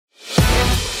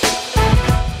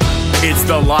It's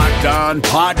the Locked On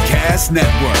Podcast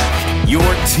Network, your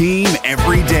team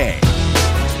every day.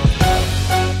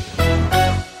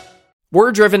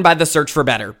 We're driven by the search for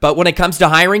better, but when it comes to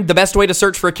hiring, the best way to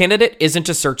search for a candidate isn't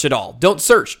to search at all. Don't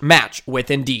search, match with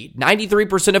Indeed.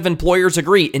 93% of employers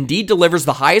agree Indeed delivers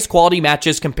the highest quality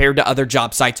matches compared to other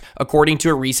job sites, according to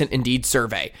a recent Indeed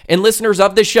survey. And listeners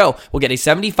of this show will get a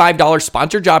 $75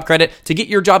 sponsored job credit to get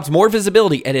your jobs more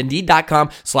visibility at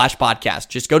Indeed.com/podcast.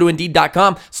 Just go to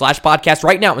Indeed.com/podcast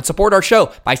right now and support our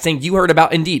show by saying you heard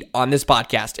about Indeed on this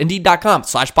podcast.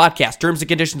 Indeed.com/podcast. Terms and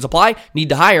conditions apply. Need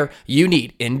to hire? You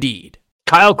need Indeed.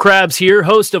 Kyle Krabs here,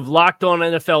 host of Locked On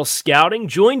NFL Scouting.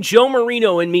 Join Joe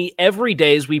Marino and me every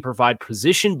day as we provide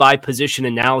position-by-position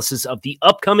analysis of the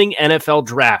upcoming NFL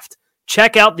Draft.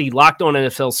 Check out the Locked On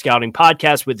NFL Scouting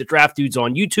podcast with the Draft Dudes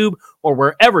on YouTube or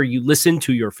wherever you listen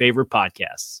to your favorite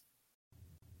podcasts.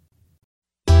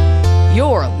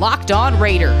 You're Locked On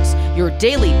Raiders, your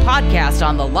daily podcast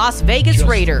on the Las Vegas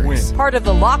Raiders. Part of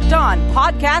the Locked On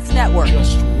Podcast Network.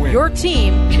 Your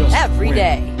team every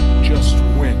day. Just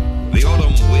win. The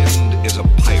autumn wind is a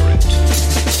pirate,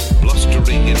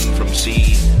 blustering in from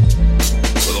sea.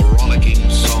 With a rollicking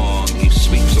song he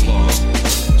sweeps along,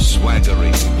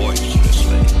 swaggering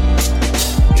boisterously.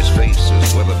 His face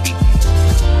is weather-beaten.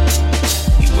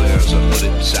 He wears a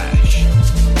hooded sash,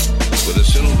 with a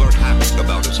silver hat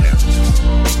about his head,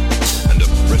 and a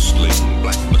bristling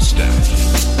black mustache.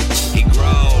 He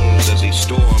growls as he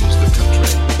storms the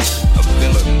country, a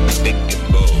villain big and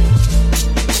bold.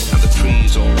 And the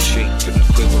trees all shake and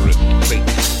quiver and quake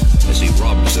as he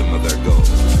robs them of their gold.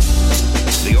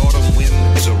 The autumn wind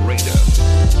is a raider,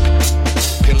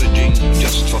 pillaging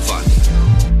just for fun.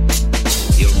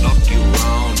 He'll knock you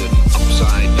round and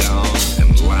upside down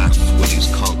and laugh when he's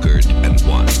conquered and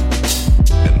won,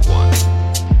 and won,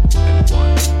 and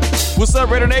won. What's up,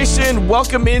 Raider Nation?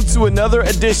 Welcome into another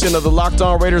edition of the Locked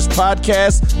On Raiders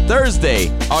podcast,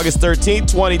 Thursday, August 13th,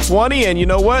 2020. And you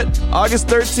know what? August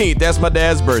 13th, that's my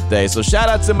dad's birthday. So shout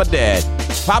out to my dad,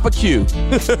 Papa Q.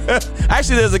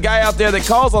 Actually, there's a guy out there that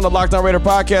calls on the Locked On Raider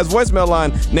podcast voicemail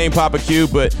line named Papa Q,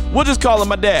 but we'll just call him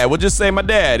my dad. We'll just say my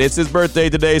dad. It's his birthday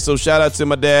today, so shout out to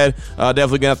my dad.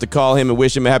 Definitely gonna have to call him and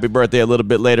wish him a happy birthday a little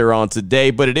bit later on today.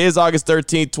 But it is August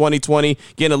 13th, 2020,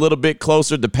 getting a little bit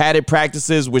closer to padded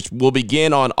practices, which will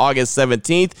begin on August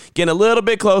 17th. Getting a little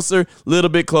bit closer, little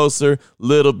bit closer,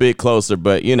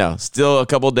 but you know, still a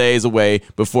couple days away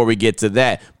before we get to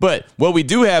that. But what we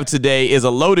do have today is a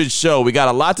loaded show. We got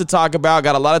a lot to talk about,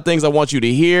 got a lot of things I want you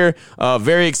to hear.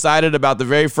 Very excited about the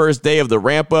very first day of the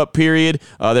ramp up period.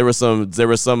 There were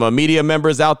some media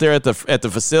members out there at the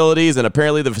facilities, and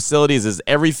apparently the facilities is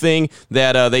everything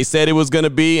that they said it was going to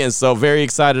be. And so very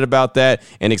excited about that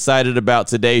and excited about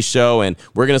today's show. And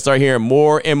we're going to start hearing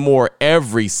more and more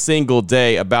every single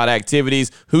day about activities,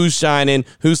 who's shining,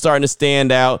 who's starting to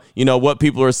stand out, you know, what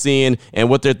people are seeing and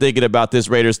what they're thinking about this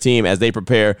Raiders team as they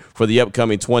prepare for the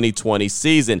upcoming 2020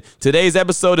 season. Today's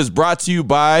episode is brought to you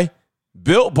by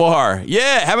Built Bar.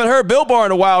 Yeah, haven't heard Built Bar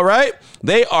in a while, right?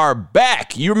 They are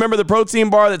back. You remember the protein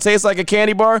bar that tastes like a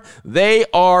candy bar? They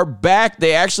are back.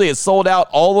 They actually had sold out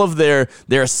all of their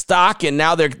stock, and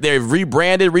now they're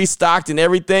rebranded, restocked, and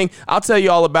everything. I'll tell you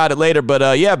all about it later.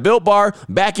 But yeah, Built Bar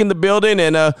back in the building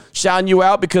and shouting you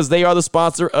out because they are the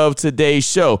sponsor of today's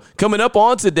show. Coming up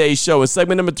on today's show in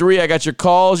segment number 3, I got your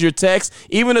calls, your texts,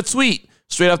 even a tweet.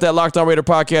 Straight off that Locked On Raider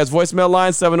podcast voicemail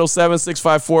line,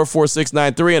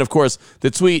 707-654-4693. And, of course, the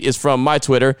tweet is from my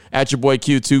Twitter,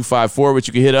 @yourboyQ254, which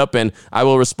you can hit up, and I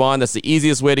will respond. That's the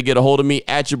easiest way to get a hold of me,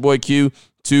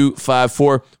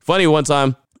 @yourboyQ254. Funny, one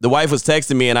time, the wife was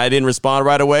texting me, and I didn't respond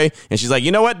right away. And she's like,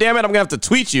 you know what, damn it, I'm going to have to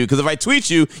tweet you, because if I tweet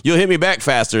you, you'll hit me back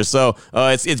faster. So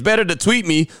it's better to tweet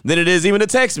me than it is even to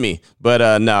text me. But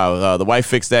no, the wife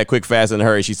fixed that quick, fast, in a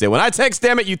hurry. She said, when I text,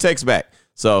 damn it, you text back.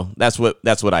 So that's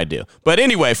what I do. But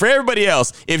anyway, for everybody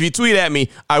else, if you tweet at me,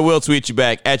 I will tweet you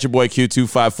back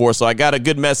 @yourboyQ254. So I got a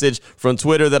good message from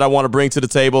Twitter that I want to bring to the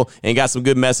table, and got some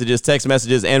good messages, text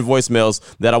messages, and voicemails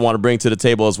that I want to bring to the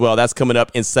table as well. That's coming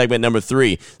up in segment number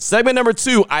 3. Segment number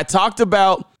 2, I talked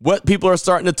about what people are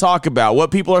starting to talk about, what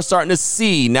people are starting to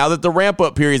see now that the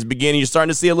ramp-up period is beginning. You're starting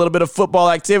to see a little bit of football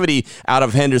activity out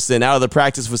of Henderson, out of the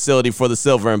practice facility for the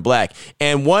Silver and Black.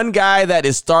 And one guy that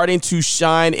is starting to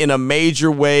shine in a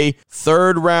major way,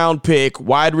 3rd-round pick,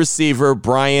 wide receiver,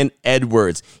 Bryan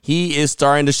Edwards. He is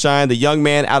starting to shine. The young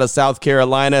man out of South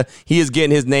Carolina, he is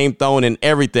getting his name thrown in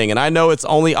everything. And I know it's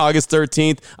only August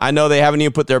 13th. I know they haven't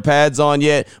even put their pads on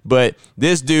yet, but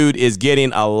this dude is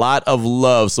getting a lot of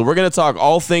love. So we're going to talk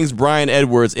all things Bryan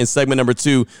Edwards in segment number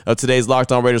 2 of today's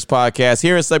Locked On Raiders podcast.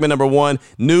 Here in segment number 1,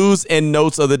 news and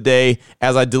notes of the day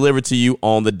as I deliver to you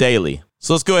on the daily.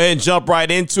 So let's go ahead and jump right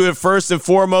into it. First and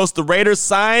foremost, the Raiders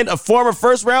signed a former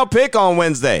first-round pick on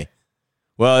Wednesday.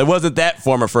 Well, it wasn't that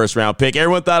former first-round pick.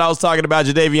 Everyone thought I was talking about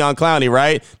Jadeveon Clowney,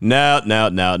 right?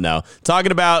 No.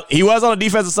 Talking about, he was on the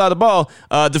defensive side of the ball,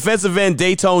 defensive end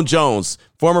Dayton Jones,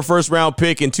 former first-round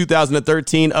pick in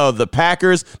 2013 of the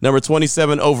Packers, number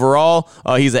 27 overall.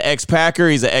 He's an ex-Packer.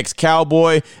 He's an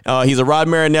ex-Cowboy. He's a Rod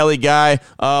Marinelli guy.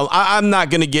 I'm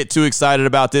not going to get too excited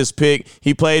about this pick.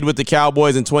 He played with the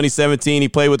Cowboys in 2017. He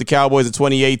played with the Cowboys in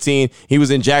 2018. He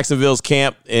was in Jacksonville's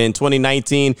camp in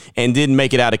 2019 and didn't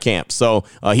make it out of camp. So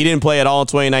he didn't play at all in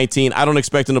 2019. I don't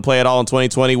expect him to play at all in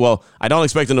 2020. Well, I don't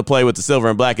expect him to play with the silver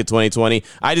and black in 2020.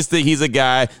 I just think he's a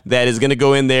guy that is going to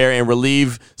go in there and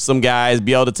relieve some guys,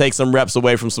 be able to take some reps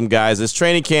away from some guys. It's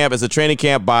training camp. It's a training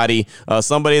camp body.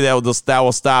 Somebody that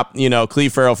will stop,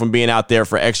 Cleve Farrell from being out there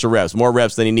for extra reps, more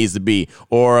reps than he needs to be.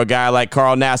 Or a guy like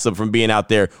Carl Nassib from being out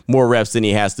there more reps than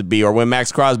he has to be. Or when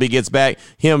Max Crosby gets back,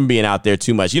 him being out there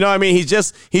too much. You know what I mean? He's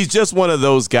just one of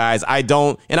those guys. I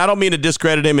don't mean to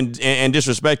discredit him and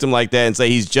disrespect him like that and say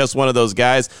he's just one of those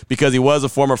guys, because he was a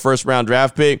former first-round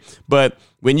draft pick. But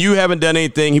when you haven't done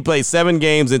anything, he played 7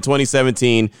 games in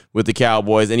 2017 with the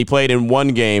Cowboys, and he played in 1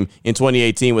 game in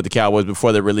 2018 with the Cowboys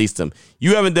before they released him.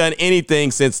 You haven't done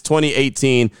anything since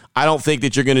 2018. I don't think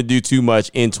that you're going to do too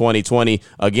much in 2020.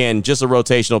 Again, just a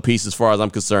rotational piece as far as I'm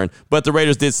concerned. But the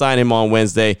Raiders did sign him on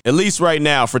Wednesday, at least right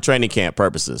now for training camp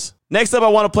purposes. Next up, I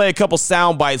want to play a couple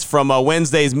sound bites from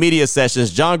Wednesday's media sessions.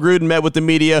 John Gruden met with the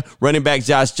media. Running back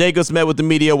Josh Jacobs met with the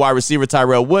media. Wide receiver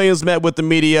Tyrell Williams met with the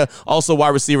media. Also,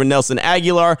 wide receiver Nelson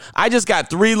Aguilar. I just got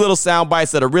 3 little sound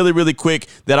bites that are really, really quick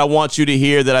that I want you to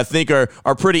hear that I think are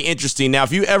pretty interesting. Now,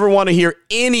 if you ever want to hear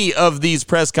any of these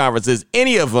press conferences,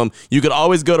 any of them, you could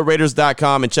always go to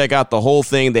Raiders.com and check out the whole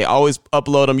thing. They always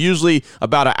upload them, usually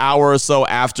about an hour or so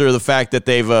after the fact that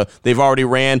they've already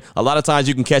ran. A lot of times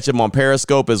you can catch them on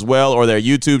Periscope as well, or their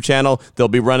YouTube channel. They'll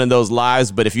be running those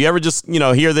lives. But if you ever just,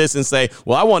 hear this and say,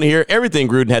 well, I want to hear everything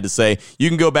Gruden had to say, you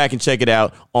can go back and check it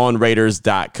out on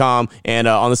Raiders.com. And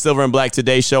on the Silver and Black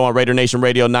Today show on Raider Nation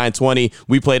Radio 920,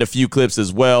 we played a few clips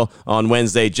as well on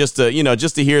Wednesday just to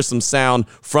hear some sound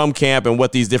from camp and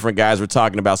what these different guys were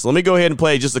talking about. So let me go ahead and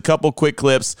play just a couple quick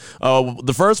clips.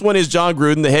 The first one is John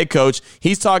Gruden, the head coach.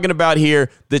 He's talking about here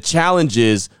the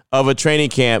challenges of a training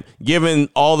camp, given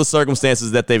all the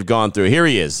circumstances that they've gone through. Here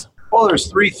he is. Well,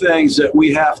 there's 3 things that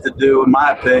we have to do, in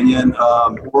my opinion.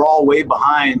 We're all way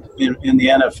behind in the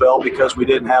NFL because we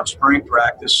didn't have spring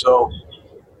practice. So,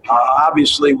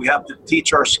 obviously, we have to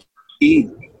teach our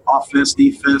scheme, offense,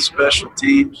 defense, special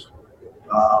teams.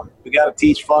 We got to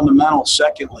teach fundamentals.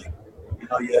 Secondly,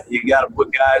 you got to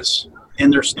put guys in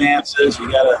their stances.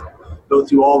 You got to go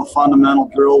through all the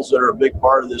fundamental drills that are a big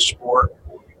part of this sport.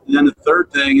 And then the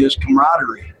third thing is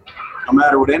camaraderie. No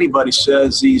matter what anybody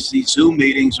says, these Zoom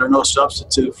meetings are no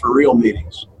substitute for real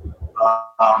meetings.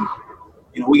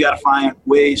 We got to find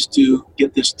ways to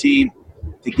get this team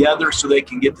together so they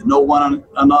can get to know one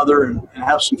another and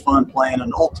have some fun playing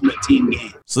an ultimate team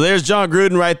game. So there's John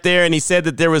Gruden right there, and he said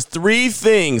that there was 3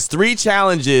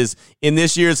 challenges in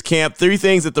this year's camp, 3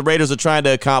 things that the Raiders are trying to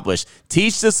accomplish.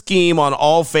 Teach the scheme on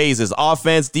all phases,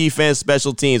 offense, defense,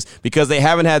 special teams, because they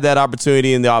haven't had that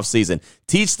opportunity in the offseason.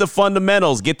 Teach the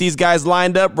fundamentals, get these guys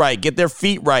lined up right, get their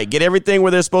feet right, get everything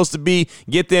where they're supposed to be,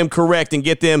 get them correct, and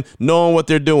get them knowing what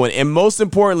they're doing. And most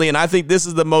importantly, and I think this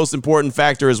is the most important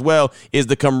factor as well, is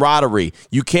the camaraderie.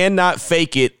 You cannot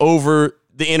fake it over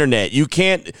the internet. You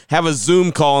can't have a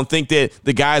Zoom call and think that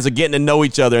the guys are getting to know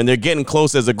each other and they're getting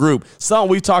close as a group.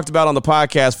 Something we've talked about on the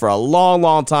podcast for a long,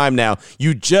 long time now.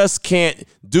 You just can't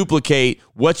duplicate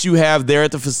what you have there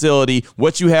at the facility,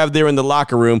 what you have there in the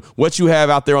locker room, what you have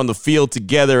out there on the field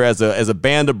together as a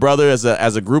band of brothers,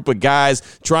 as a group of guys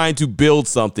trying to build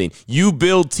something. You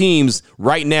build teams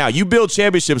right now. You build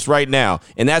championships right now.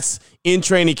 And that's in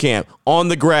training camp, on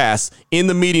the grass, in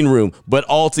the meeting room, but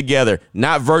all together,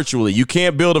 not virtually. You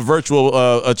can't build a virtual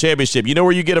championship. You know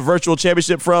where you get a virtual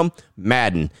championship from?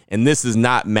 Madden. And this is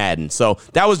not Madden. So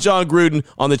that was John Gruden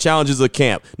on the challenges of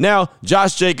camp. Now,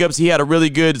 Josh Jacobs, he had a really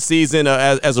good season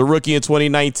as a rookie in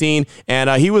 2019,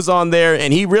 and he was on there,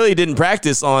 and he really didn't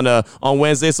practice on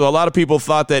Wednesday. So a lot of people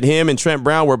thought that him and Trent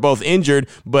Brown were both injured,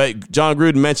 but John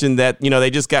Gruden mentioned that,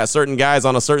 they just got certain guys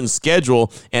on a certain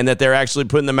schedule and that they're actually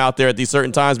putting them out there at these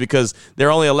certain times because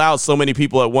they're only allowed so many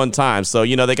people at one time. So,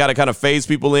 they got to kind of phase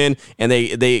people in, and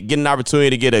they get an opportunity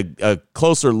to get a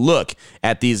closer look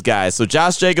at these guys. So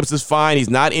Josh Jacobs is fine. He's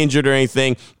not injured or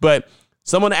anything, but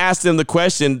someone asked him the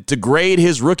question to grade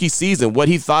his rookie season, what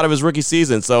he thought of his rookie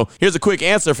season. So here's a quick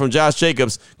answer from Josh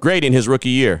Jacobs grading his rookie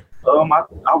year.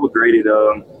 I would grade it,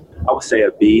 I would say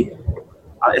a B.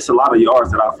 it's a lot of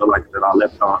yards that I feel like that I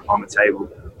left on the table.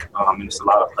 And it's a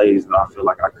lot of plays that I feel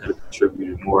like I could have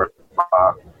contributed more if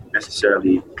I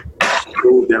necessarily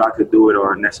proved that I could do it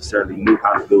or necessarily knew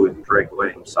how to do it the correct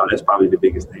way. So that's probably the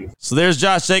biggest thing. So there's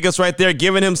Josh Jacobs right there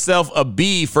giving himself a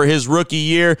B for his rookie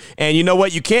year. And you know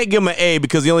what? You can't give him an A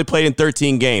because he only played in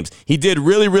 13 games. He did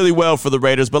really, really well for the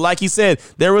Raiders. But like he said,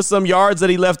 there were some yards that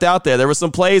he left out there. There were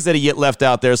some plays that he left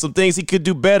out there. Some things he could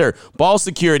do better. Ball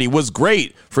security was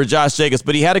great for Josh Jacobs.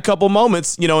 But he had a couple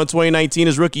moments, in 2019,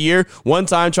 his rookie year. One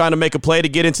time trying to make a play to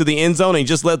get into the end zone and he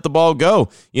just let the ball go.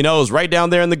 It was right down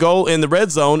there in the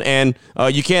red zone. And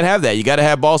you can't have that. You got to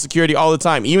have ball security all the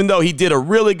time, even though he did a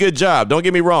really good job. Don't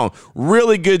get me wrong.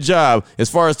 Really good job as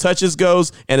far as touches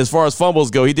goes and as far as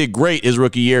fumbles go. He did great his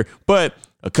rookie year, but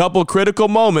a couple critical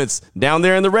moments down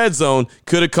there in the red zone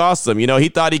could have cost him. He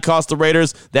thought he cost the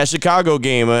Raiders that Chicago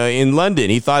game in London.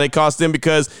 He thought it cost him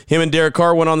because him and Derek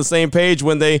Carr went on the same page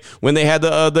when they had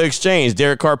the exchange.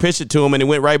 Derek Carr pitched it to him and it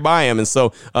went right by him. And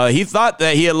so he thought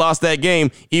that he had lost that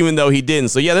game, even though he didn't.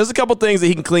 So, yeah, there's a couple things that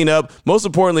he can clean up. Most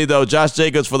importantly, though, Josh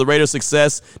Jacobs, for the Raiders'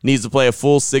 success, needs to play a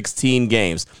full 16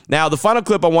 games. Now, the final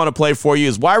clip I want to play for you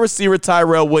is wide receiver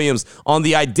Tyrell Williams on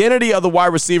the identity of the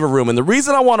wide receiver room. And the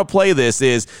reason I want to play this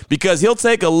is because he'll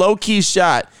take a low-key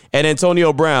shot at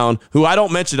Antonio Brown, who I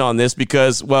don't mention on this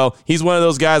because, well, he's one of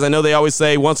those guys. I know they always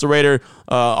say once a Raider,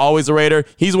 always a Raider.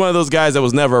 He's one of those guys that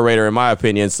was never a Raider, in my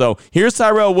opinion. So here's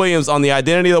Tyrell Williams on the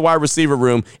identity of the wide receiver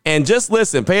room. And just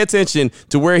listen, pay attention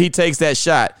to where he takes that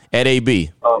shot at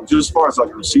AB. Just as far as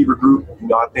like a receiver group,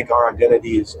 I think our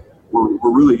identity is we're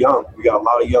really young. We got a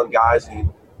lot of young guys,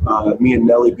 and me and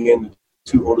Nelly being the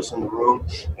two oldest in the room,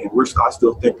 and I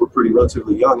still think we're pretty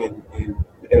relatively young in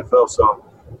the NFL. So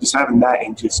just having that,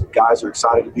 and just guys are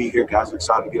excited to be here. Guys are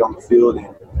excited to get on the field,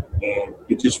 and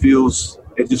it just feels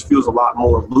a lot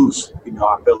more loose.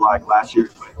 I feel like last year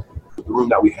with the room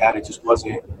that we had, it just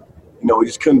wasn't. We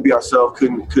just couldn't be ourselves.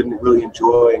 Couldn't really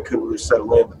enjoy and couldn't really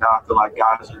settle in. But now I feel like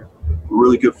guys are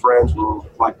really good friends. We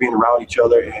like being around each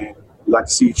other, and we like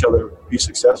to see each other be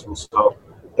successful. So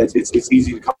it's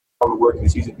easy to come to work, and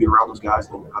it's easy to be around those guys,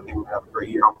 and I think we're going to have a great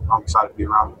year. I'm excited to be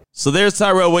around them. So there's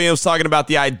Tyrell Williams talking about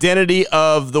the identity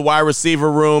of the wide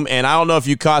receiver room, and I don't know if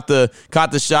you caught the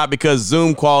shot because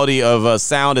Zoom quality of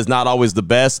sound is not always the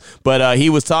best, but he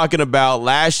was talking about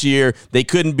last year they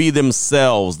couldn't be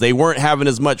themselves. They weren't having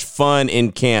as much fun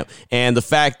in camp, and the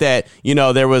fact that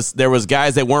there was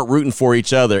guys that weren't rooting for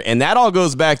each other, and that all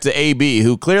goes back to AB,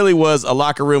 who clearly was a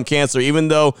locker room cancer, even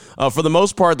though for the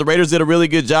most part the Raiders did a really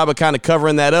good job of kind of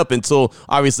covering that up until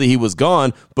obviously he was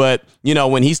gone. But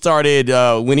when he started,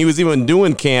 when he was even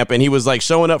doing camp and he was like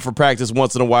showing up for practice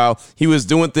once in a while, he was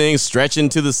doing things, stretching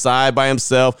to the side by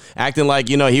himself, acting like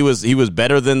he was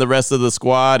better than the rest of the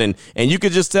squad, and you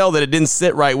could just tell that it didn't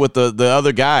sit right with the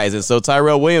other guys. And so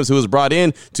Tyrell Williams, who was brought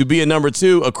in to be a number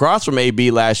 2 across from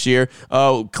AB last year,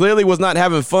 clearly was not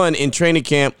having fun in training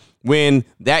camp when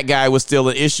that guy was still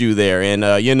an issue there. And,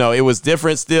 it was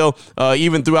different still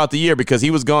even throughout the year because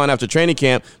he was gone after training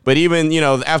camp. But even,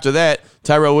 after that,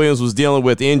 Tyrell Williams was dealing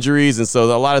with injuries. And so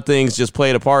a lot of things just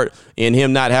played a part in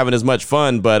him not having as much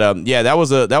fun. But, that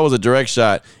was a direct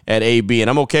shot at AB, and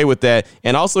I'm okay with that.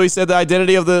 And also he said the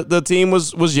identity of the team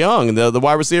was young. The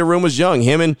wide receiver room was young.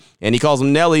 Him and he calls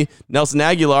him Nelson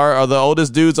Aguilar are the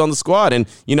oldest dudes on the squad. And,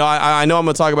 I know I'm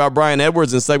going to talk about Bryan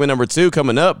Edwards in segment number 2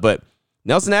 coming up, but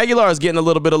Nelson Aguilar is getting a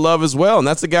little bit of love as well, and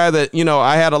that's a guy that,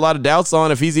 I had a lot of doubts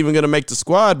on if he's even going to make the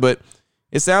squad, but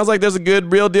it sounds like there's a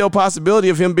good real deal possibility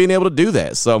of him being able to do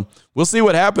that. So we'll see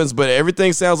what happens, but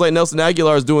everything sounds like Nelson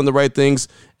Aguilar is doing the right things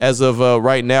as of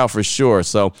right now for sure.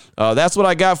 So that's what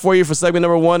I got for you for segment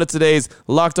number 1 of today's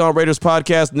Locked On Raiders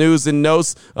podcast, news and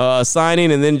notes,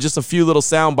 signing, and then just a few little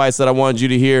sound bites that I wanted you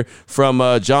to hear from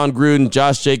John Gruden,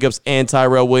 Josh Jacobs, and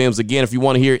Tyrell Williams. Again, if you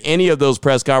want to hear any of those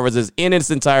press conferences in its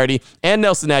entirety, and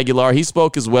Nelson Aguilar, he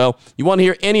spoke as well. You want to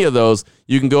hear any of those,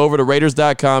 you can go over to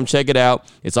Raiders.com, check it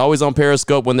out. It's always on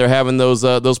Periscope when they're having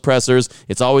those pressers.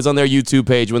 It's always on their YouTube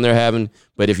page when they're having.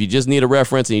 But if you just need a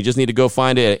reference and you just need to go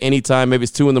find it at any time, maybe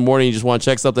it's 2 in the morning, you just want to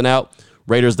check something out,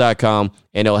 Raiders.com,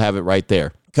 and it'll have it right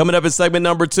there. Coming up in segment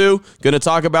number 2, going to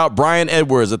talk about Bryan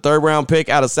Edwards, a 3rd-round pick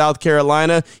out of South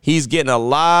Carolina. He's getting a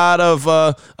lot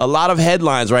of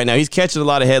headlines right now. He's catching a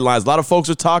lot of headlines. A lot of folks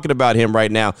are talking about him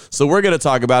right now. So we're going to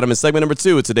talk about him in segment number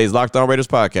 2 of today's Locked On Raiders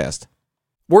podcast.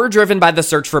 We're driven by the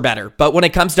search for better, but when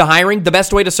it comes to hiring, the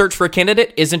best way to search for a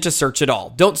candidate isn't to search at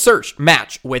all. Don't search,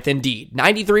 match with Indeed.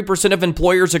 93% of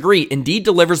employers agree Indeed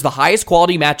delivers the highest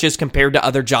quality matches compared to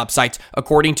other job sites,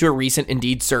 according to a recent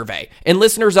Indeed survey. And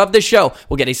listeners of this show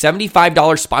will get a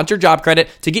 $75 sponsored job credit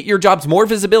to get your jobs more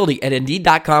visibility at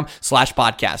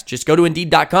Indeed.com/podcast. Just go to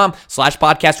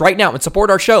Indeed.com/podcast right now and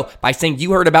support our show by saying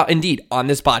you heard about Indeed on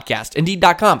this podcast.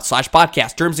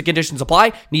 Indeed.com/podcast. Terms and conditions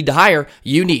apply. Need to hire?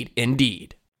 You need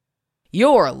Indeed.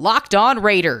 You're Locked On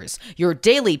Raiders, your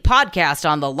daily podcast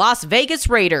on the Las Vegas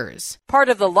Raiders. Part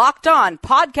of the Locked On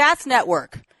Podcast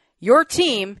Network, your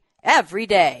team every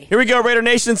day. Here we go, Raider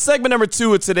Nation. Segment number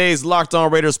 2 of today's Locked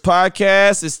On Raiders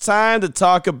podcast. It's time to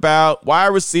talk about wide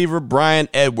receiver Bryan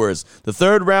Edwards, the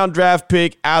third-round draft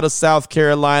pick out of South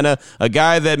Carolina, a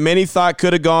guy that many thought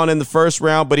could have gone in the first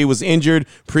round, but he was injured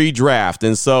pre-draft.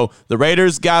 And so the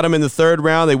Raiders got him in the third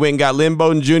round. They went and got Lynn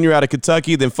Bowden Jr. out of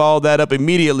Kentucky, then followed that up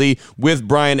immediately with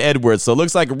Bryan Edwards. So it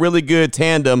looks like a really good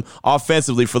tandem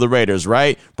offensively for the Raiders,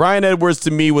 right? Bryan Edwards, to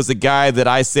me, was a guy that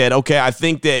I said, okay, I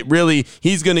think that really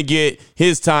he's going to get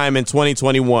his time in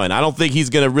 2021. I don't think he's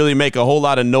going to really make a whole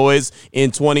lot of noise in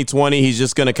 2020. He's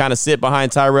just going to kind of sit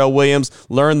behind Tyrell Williams,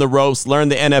 learn the ropes, learn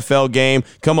the NFL game,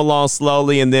 come along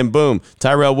slowly, and then boom,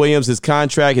 Tyrell Williams, his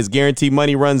contract, his guaranteed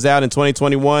money runs out in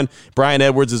 2021. Bryan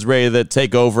Edwards is ready to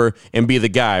take over and be the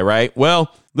guy, right? Well,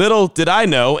 little did I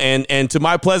know, and to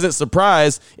my pleasant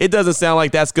surprise, it doesn't sound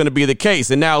like that's going to be the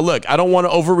case. And now, look, I don't want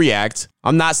to overreact.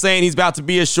 I'm not saying he's about to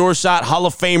be a sure shot Hall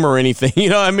of Famer or anything.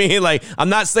 You know what I mean? Like, I'm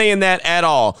not saying that at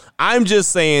all. I'm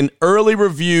just saying early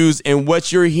reviews and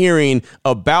what you're hearing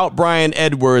about Bryan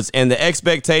Edwards and the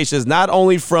expectations, not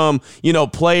only from,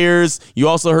 players. You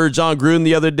also heard John Gruden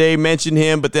the other day mention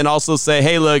him, but then also say,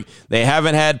 hey, look, they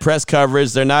haven't had press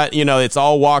coverage. They're not, it's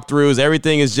all walkthroughs.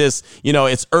 Everything is just,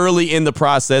 it's early in the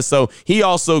process. So he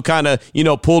also kind of,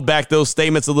 pulled back those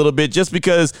statements a little bit just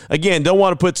because, again, don't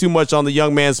want to put too much on the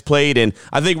young man's plate. And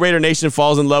I think Raider Nation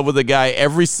falls in love with the guy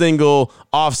every single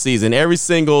offseason, every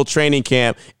single training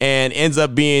camp, and ends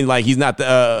up being like he's not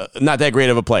that great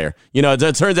of a player.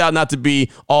 It turns out not to be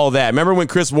all that. Remember when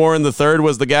Chris Warren III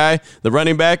was the guy, the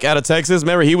running back out of Texas?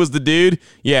 Remember he was the dude?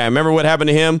 Yeah, remember what happened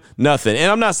to him? Nothing.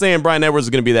 And I'm not saying Bryan Edwards is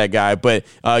going to be that guy, but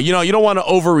you don't want to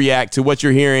overreact to what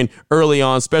you're hearing early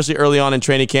on, especially early on in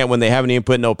training camp when they haven't even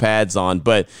put no pads on.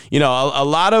 But, a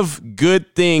lot of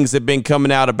good things have been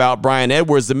coming out about Bryan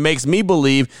Edwards that makes me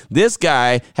believe this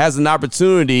guy has an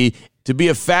opportunity to be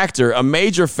a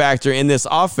major factor in this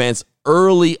offense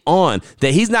early on,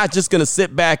 that he's not just going to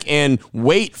sit back and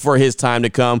wait for his time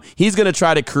to come. He's going to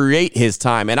try to create his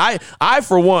time. And I,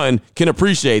 for one, can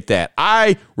appreciate that.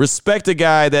 I respect a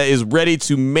guy that is ready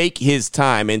to make his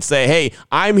time and say, hey,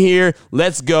 I'm here.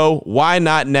 Let's go. Why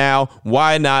not now?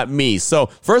 Why not me? So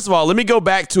first of all, let me go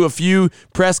back to a few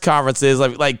press conferences,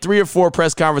 like 3 or 4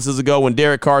 press conferences ago when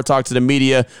Derek Carr talked to the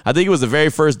media. I think it was the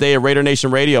very first day of Raider Nation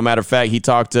Radio. Matter of fact, he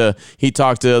talked to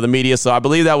the media. So I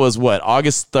believe that was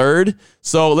August 3rd.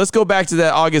 So let's go back to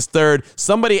that August 3rd.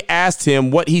 Somebody asked him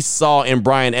what he saw in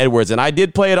Bryan Edwards, and I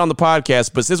did play it on the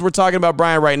podcast, but since we're talking about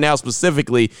Bryan right now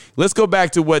specifically, let's go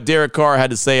back to what Derek Carr had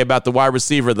to say about the wide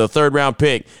receiver, the third-round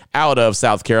pick out of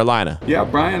South Carolina. Yeah,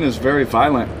 Bryan is very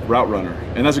violent route runner,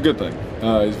 and that's a good thing.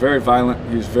 He's very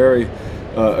violent. He's very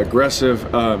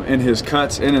aggressive in his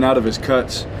cuts, in and out of his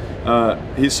cuts.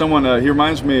 He's someone, he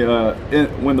reminds me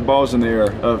when the ball's in the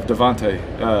air of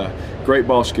Devontae. Great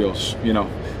ball skills,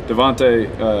 Devontae,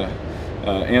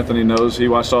 Anthony knows, he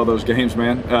watched all those games,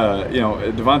 man.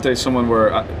 Devontae's someone where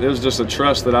it was just a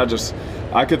trust that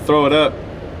I could throw it up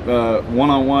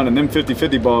one-on-one, and them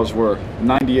 50-50 balls were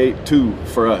 98-2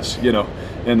 for us,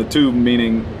 and the 2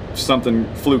 meaning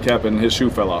something fluke happened, his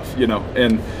shoe fell off,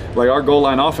 and like our goal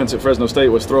line offense at Fresno State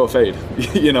was throw a fade.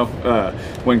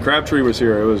 When Crabtree was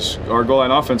here, it was our goal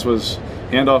line offense was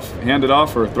hand it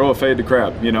off or throw a fade to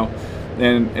Crab,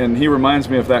 and he reminds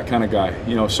me of that kind of guy,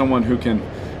 someone who can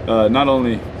not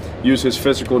only use his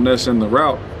physicalness in the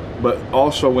route, but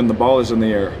also when the ball is in the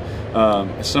air.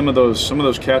 Some of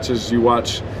those catches you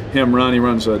watch him run, he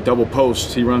runs a double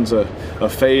post, he runs a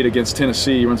fade against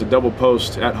Tennessee, he runs a double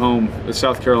post at home at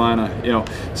South Carolina.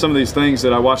 Some of these things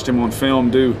that I watched him on film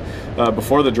do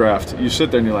before the draft, you sit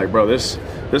there and you're like, bro, this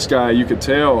guy, you could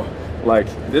tell, like,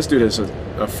 this dude is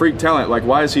a freak talent. Like,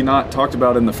 why is he not talked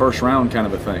about in the first round kind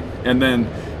of a thing? And then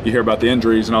you hear about the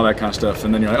injuries and all that kind of stuff,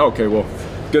 and then you're like, okay, well,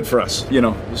 good for us.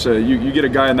 So you get a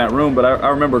guy in that room. But I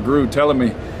remember Gru telling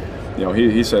me,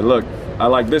 he said, look, I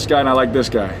like this guy and I like this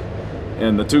guy.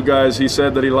 And the 2 guys he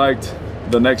said that he liked,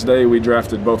 the next day we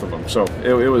drafted both of them. So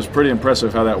it was pretty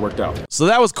impressive how that worked out. So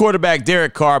that was quarterback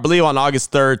Derek Carr, I believe on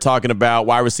August 3rd, talking about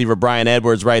wide receiver Bryan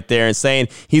Edwards right there and saying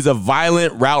he's a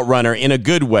violent route runner in a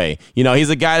good way. You know, he's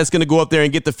a guy that's going to go up there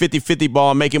and get the 50-50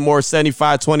 ball and make it more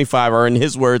 75-25, or in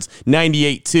his words,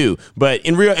 98-2. But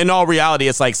in all reality,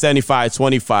 it's like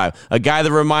 75-25. A guy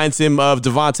that reminds him of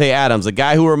Devontae Adams, a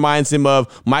guy who reminds him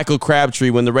of Michael Crabtree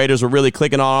when the Raiders were really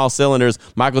clicking on all cylinders.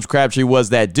 Michael Crabtree was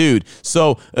that dude.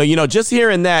 So, just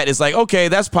hearing that, it's like, okay,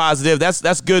 that's positive.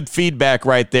 That's good feedback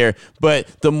right there. But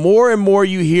the more and more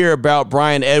you hear about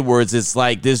Bryan Edwards, it's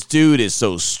like this dude is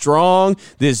so strong.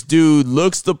 This dude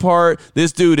looks the part.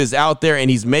 This dude is out there and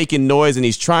he's making noise and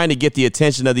he's trying to get the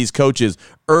attention of these coaches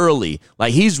early.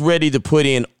 Like, he's ready to put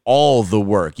in all the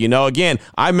work. Again,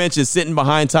 I mentioned sitting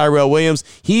behind Tyrell Williams.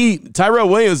 Tyrell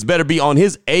Williams better be on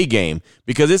his A game,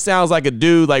 because it sounds like a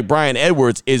dude like Bryan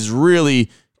Edwards is really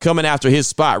coming after his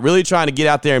spot, really trying to get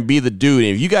out there and be the dude.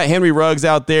 And if you got Henry Ruggs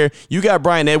out there, you got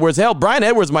Bryan Edwards. Hell, Bryan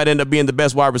Edwards might end up being the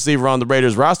best wide receiver on the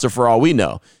Raiders roster for all we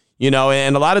know. And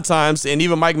a lot of times, and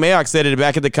even Mike Mayock said it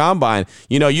back at the Combine,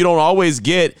 you don't always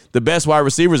get the best wide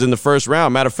receivers in the first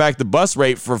round. Matter of fact, the bust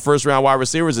rate for first-round wide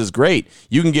receivers is great.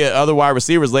 You can get other wide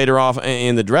receivers later off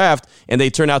in the draft, and they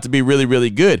turn out to be really,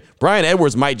 really good. Bryan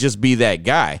Edwards might just be that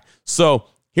guy. So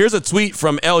here's a tweet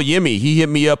from El Yimi. He hit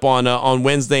me up on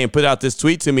Wednesday and put out this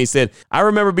tweet to me. He said, "I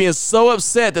remember being so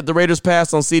upset that the Raiders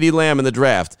passed on CeeDee Lamb in the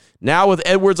draft. Now with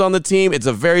Edwards on the team, it's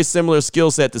a very similar skill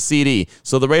set to CD.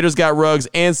 So the Raiders got Ruggs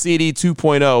and CD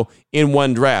 2.0 in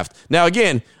one draft." Now,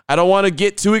 again, I don't want to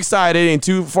get too excited and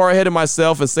too far ahead of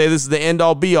myself and say this is the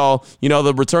end-all be-all,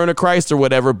 the return of Christ or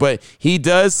whatever, but he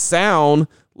does sound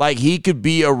like he could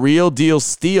be a real deal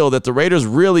steal that the Raiders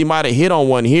really might have hit on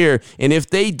one here. And if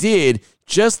they did,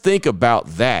 just think about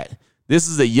that. This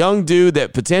is a young dude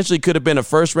that potentially could have been a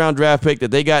first-round draft pick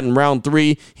that they got in round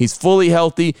 3. He's fully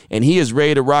healthy, and he is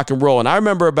ready to rock and roll. And I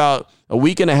remember about a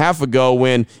week and a half ago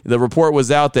when the report was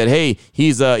out that, hey,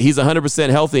 he's 100%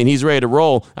 healthy and he's ready to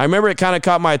roll. I remember it kind of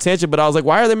caught my attention, but I was like,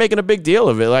 why are they making a big deal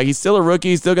of it? Like, he's still a rookie.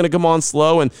 He's still going to come on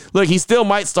slow. And look, he still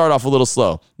might start off a little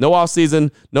slow. No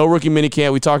offseason, no rookie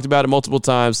minicamp. We talked about it multiple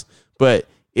times, but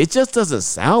it just doesn't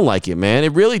sound like it, man.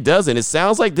 It really doesn't. It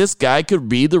sounds like this guy could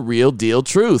be the real deal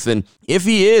truth. And if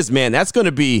he is, man, that's going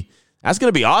to be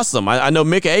awesome. I know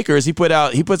Mick Akers, he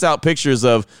puts out pictures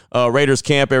of Raiders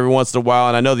camp every once in a while.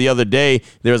 And I know the other day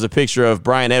there was a picture of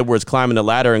Bryan Edwards climbing the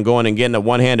ladder and going and getting a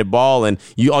one-handed ball. And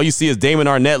all you see is Damon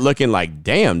Arnett looking like,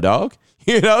 damn, dog.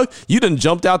 You done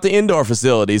jumped out the indoor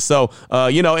facility. So,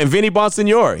 and Vinny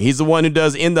Bonsignore, he's the one who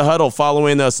does In the Huddle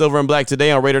following Silver and Black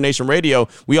Today on Raider Nation Radio.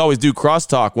 We always do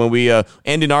crosstalk when we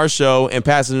ending our show and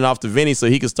passing it off to Vinny so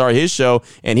he can start his show.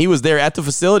 And he was there at the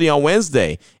facility on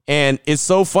Wednesday. And it's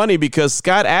so funny because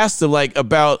Scott asked him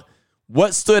about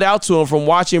what stood out to him from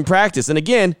watching practice. And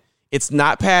again, it's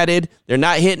not padded. They're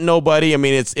not hitting nobody. I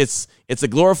mean, it's a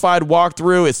glorified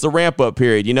walkthrough. It's the ramp up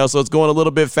period, so it's going a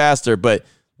little bit faster. But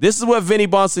this is what Vinny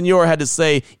Bonsignore had to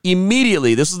say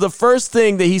immediately. This was the first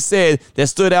thing that he said that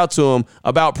stood out to him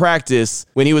about practice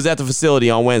when he was at the facility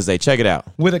on Wednesday. Check it out.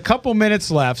 With a couple minutes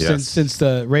left, Yes. since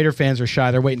the Raider fans are shy,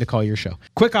 they're waiting to call your show.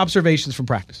 Quick observations from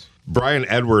practice. Bryan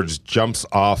Edwards jumps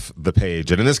off the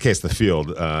page, and in this case, the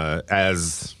field,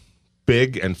 as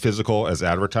big and physical as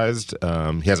advertised.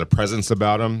 He has a presence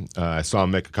about him. I saw him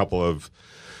make a couple of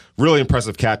really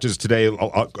impressive catches today,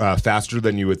 faster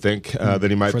than you would think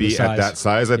that he might be at that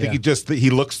size. I think he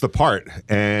looks the part.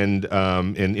 And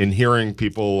in hearing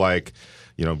people like,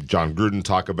 John Gruden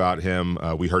talk about him,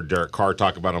 we heard Derek Carr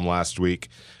talk about him last week.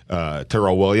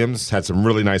 Tyrell Williams had some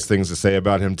really nice things to say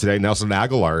about him today. Nelson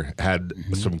Aguilar had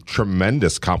some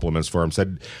tremendous compliments for him.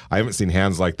 Said, I haven't seen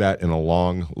hands like that in a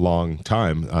long, long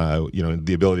time.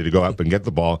 The ability to go up and get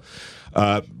the ball.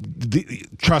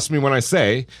 Trust me when I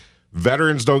say,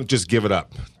 veterans don't just give it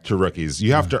up to rookies.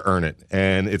 You have to earn it.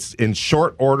 And it's in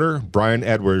short order. Bryan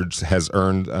Edwards has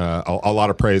earned a lot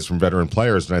of praise from veteran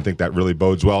players, and I think that really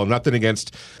bodes well. Nothing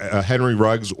against Henry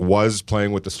Ruggs was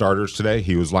playing with the starters today.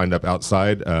 He was lined up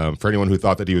outside. For anyone who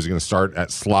thought that he was going to start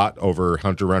at slot over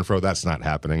Hunter Renfrow, that's not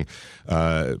happening.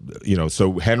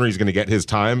 So Henry's going to get his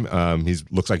time. He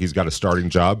looks like he's got a starting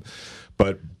job.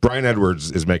 But Bryan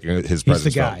Edwards is making his presence.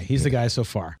 He's the guy. felt. He's the guy so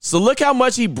far. So look how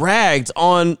much he bragged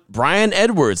on Bryan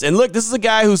Edwards. And look, this is a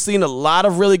guy who's seen a lot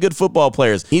of really good football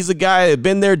players. He's a guy that's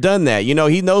been there, done that.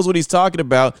 He knows what he's talking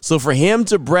about. So for him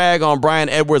to brag on Bryan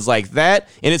Edwards like that,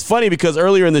 and it's funny because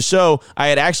earlier in the show, I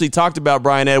had actually talked about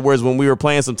Bryan Edwards when we were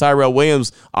playing some Tyrell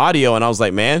Williams audio, and I was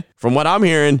like, man, from what I'm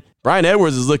hearing, Bryan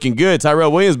Edwards is looking good.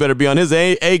 Tyrell Williams better be on his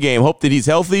A game. Hope that he's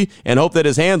healthy and hope that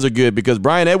his hands are good because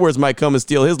Bryan Edwards might come and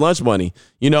steal his lunch money.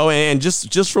 And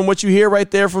just from what you hear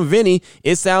right there from Vinny,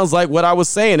 it sounds like what I was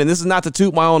saying. And this is not to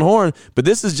toot my own horn, but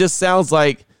this is just sounds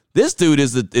like this dude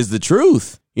is the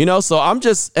truth. So I'm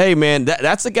just, hey, man,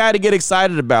 that's a guy to get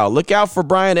excited about. Look out for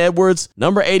Bryan Edwards,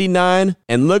 number 89,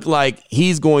 and look like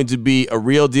he's going to be a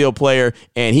real deal player,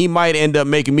 and he might end up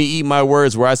making me eat my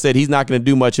words where I said he's not going to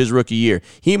do much his rookie year.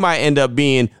 He might end up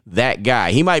being that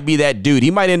guy. He might be that dude.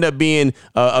 He might end up being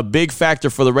a big factor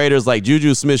for the Raiders like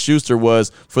Juju Smith-Schuster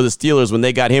was for the Steelers when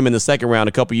they got him in the second round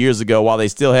a couple years ago while they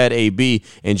still had AB,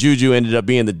 and Juju ended up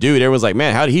being the dude. Everyone's like,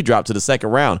 man, how did he drop to the second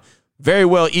round? Very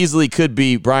well easily could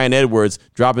be Bryan Edwards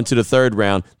dropping to the third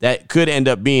round. That could end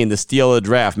up being the steal of the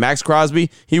draft. Max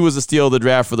Crosby, he was the steal of the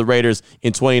draft for the Raiders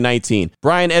in 2019.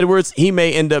 Bryan Edwards, he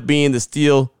may end up being the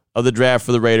steal of the draft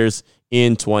for the Raiders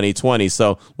in 2020.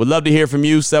 So would love to hear from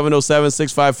you,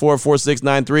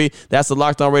 707-654-4693. That's the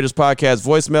Locked On Raiders podcast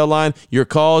voicemail line. Your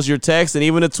calls, your texts, and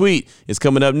even a tweet is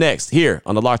coming up next here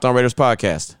on the Locked On Raiders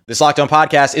podcast. This Locked On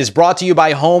podcast is brought to you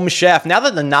by Home Chef. Now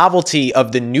that the novelty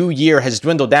of the new year has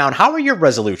dwindled down, how are your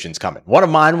resolutions coming? One of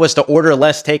mine was to order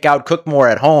less takeout, cook more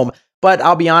at home, but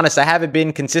I'll be honest, I haven't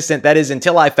been consistent. That is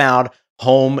until I found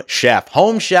Home Chef.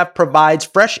 Home Chef provides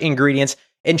fresh ingredients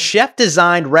and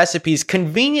chef-designed recipes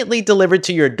conveniently delivered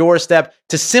to your doorstep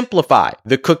to simplify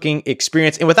the cooking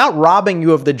experience and without robbing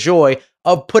you of the joy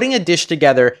of putting a dish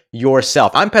together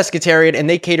yourself. I'm pescatarian, and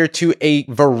they cater to a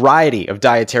variety of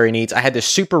dietary needs. I had this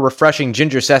super refreshing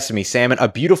ginger sesame salmon, a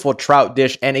beautiful trout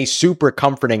dish, and a super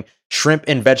comforting shrimp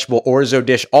and vegetable orzo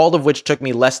dish, all of which took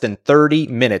me less than 30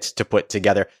 minutes to put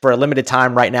together. For a limited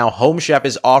time right now, Home Chef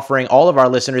is offering all of our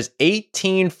listeners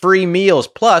 18 free meals,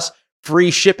 plus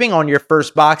free shipping on your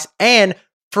first box, and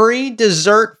free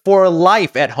dessert for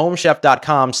life at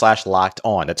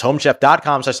homechef.com/lockedon. That's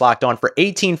homechef.com/lockedon for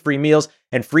 18 free meals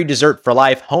and free dessert for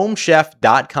life.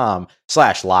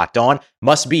 Homechef.com/lockedon.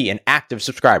 Must be an active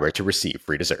subscriber to receive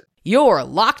free dessert. Your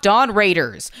Locked On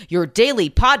Raiders, your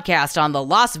daily podcast on the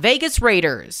Las Vegas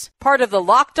Raiders. Part of the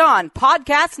Locked On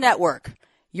Podcast Network.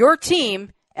 Your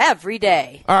team every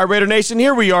day. All right, Raider Nation,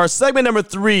 here we are. Segment number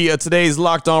 3 of today's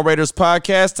Locked On Raiders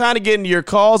podcast. Time to get into your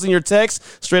calls and your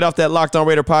texts straight off that Locked On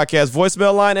Raider podcast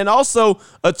voicemail line, and also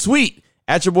a tweet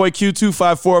at your boy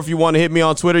Q254. If you want to hit me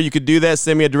on Twitter, you could do that.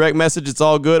 Send me a direct message. It's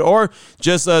all good. Or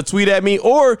just tweet at me.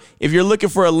 Or if you're looking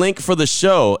for a link for the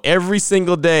show, every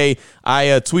single day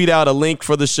I tweet out a link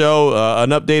for the show, an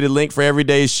updated link for every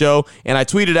day's show, and I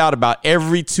tweet it out about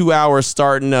every 2 hours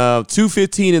starting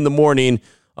 2:15 in the morning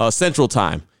Central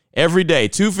Time. Every day,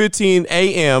 2:15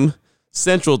 a.m.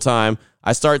 Central Time,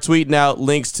 I start tweeting out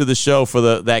links to the show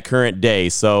for that current day.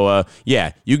 So,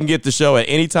 yeah, you can get the show at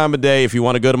any time of day. If you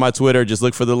want to go to my Twitter, just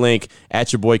look for the link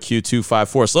at your boy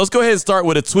Q254. So let's go ahead and start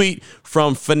with a tweet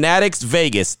from Fanatics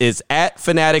Vegas. It's at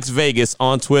Fanatics Vegas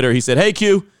on Twitter. He said, "Hey,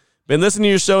 Q, been listening to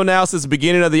your show now since the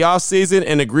beginning of the offseason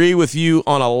and agree with you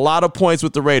on a lot of points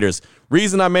with the Raiders.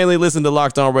 Reason I mainly listen to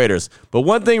Locked On Raiders. But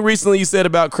one thing recently you said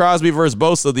about Crosby versus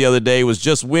Bosa the other day was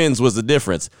just wins was the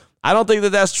difference. I don't think that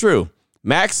that's true.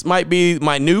 Max might be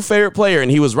my new favorite player, and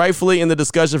he was rightfully in the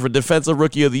discussion for Defensive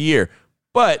Rookie of the Year.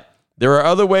 But there are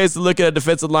other ways to look at a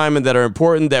defensive lineman that are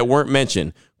important that weren't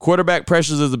mentioned. Quarterback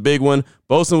pressures is a big one.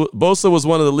 Bosa was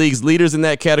one of the league's leaders in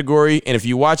that category, and if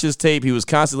you watch his tape, he was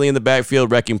constantly in the backfield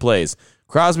wrecking plays.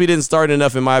 Crosby didn't start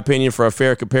enough, in my opinion, for a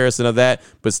fair comparison of that,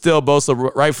 but still,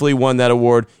 Bosa rightfully won that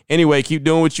award. Anyway, keep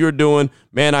doing what you're doing.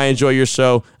 Man, I enjoy your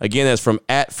show." Again, that's from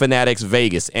at Fanatics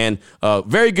Vegas. And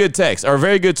very good text, or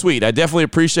very good tweet. I definitely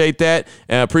appreciate that,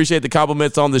 and I appreciate the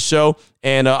compliments on the show.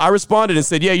 And I responded and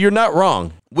said, yeah, you're not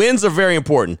wrong. Wins are very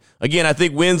important. Again, I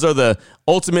think wins are the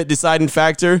ultimate deciding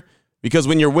factor. Because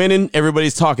when you're winning,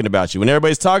 everybody's talking about you. When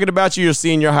everybody's talking about you, you're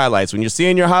seeing your highlights. When you're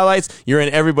seeing your highlights, you're in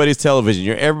everybody's television.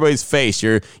 You're in everybody's face.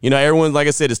 Everyone, like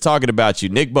I said, is talking about you.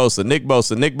 Nick Bosa.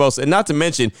 And not to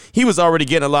mention, he was already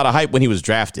getting a lot of hype when he was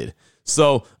drafted.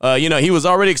 So, he was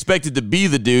already expected to be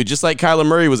the dude, just like Kyler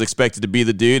Murray was expected to be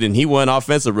the dude, and he won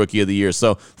Offensive Rookie of the Year.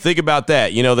 So think about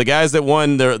that. The guys that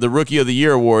won the Rookie of the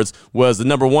Year awards was the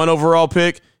number 1 overall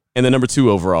pick and the number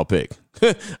 2 overall pick.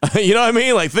 You know what I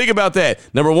mean? Like, think about that.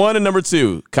 Number 1 and number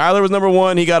 2. Kyler was number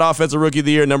 1. He got Offensive Rookie of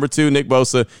the Year. Number 2, Nick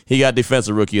Bosa. He got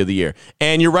Defensive Rookie of the Year.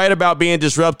 And you're right about being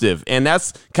disruptive. And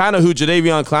that's kind of who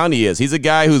Jadeveon Clowney is. He's a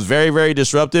guy who's very, very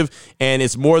disruptive. And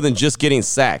it's more than just getting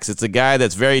sacks. It's a guy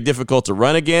that's very difficult to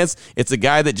run against. It's a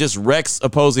guy that just wrecks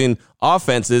opposing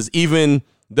offenses, even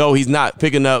though he's not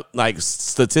picking up like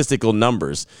statistical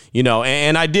numbers,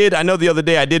 and I know the other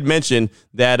day I did mention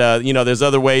that, there's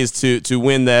other ways to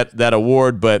win that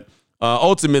award, but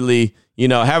ultimately,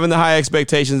 having the high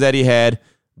expectations that he had,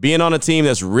 being on a team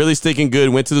that's really sticking good,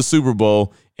 went to the Super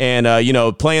Bowl, and,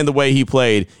 playing the way he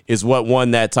played is what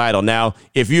won that title. Now,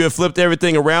 if you had flipped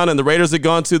everything around and the Raiders had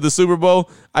gone to the Super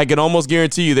Bowl, I can almost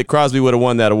guarantee you that Crosby would have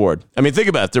won that award. I mean, think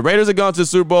about it. If the Raiders had gone to the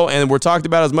Super Bowl and were talked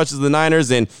about as much as the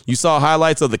Niners, and you saw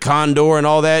highlights of the Condor and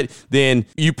all that, then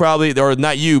you probably, or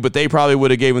not you, but they probably would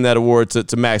have given that award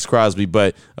to Max Crosby.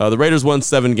 But the Raiders won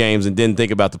 7 games and didn't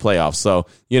think about the playoffs. So,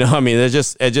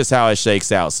 it's just how it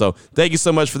shakes out. So thank you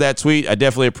so much for that tweet. I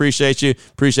definitely appreciate you.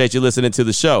 Appreciate you listening to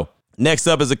the show. Next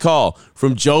up is a call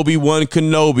from Joby1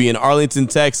 Kenobi in Arlington,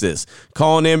 Texas.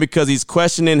 Calling in because he's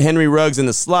questioning Henry Ruggs in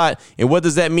the slot, and what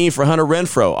does that mean for Hunter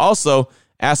Renfrow? Also,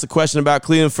 asked a question about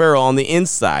Clelin Ferrell on the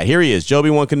inside. Here he is,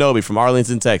 Joby1 Kenobi from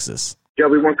Arlington, Texas.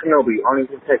 Joby1 Kenobi,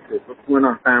 Arlington, Texas. What's going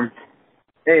on, fam?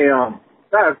 Hey, I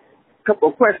have a couple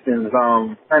of questions.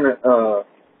 Kind of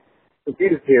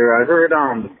confused here. I heard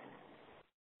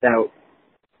that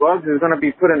Ruggs is going to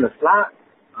be put in the slot.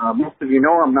 Most of you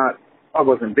know I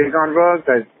wasn't big on Ruggs.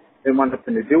 I didn't want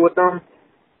nothing to do with them.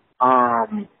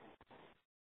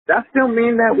 That still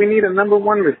mean that we need a number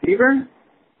 1 receiver?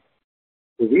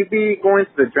 Will we be going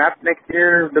to the draft next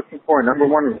year looking for a number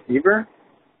 1 receiver?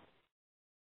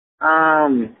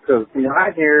 Because,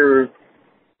 I hear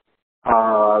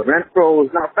Renfrow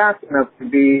is not fast enough to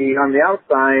be on the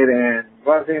outside and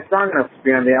Ruggs ain't strong enough to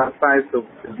be on the outside. So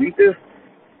could we just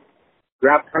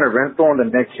draft Hunter Renfrow in the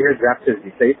next year, draft his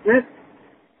replacement?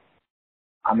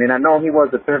 I mean, I know he was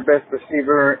the 3rd best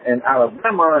receiver in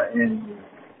Alabama, and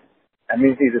that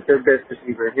means he's the 3rd best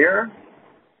receiver here.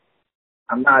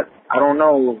 I don't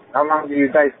know, how long do you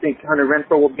guys think Hunter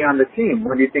Renfrow will be on the team?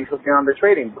 When do you think he'll be on the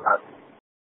trading block?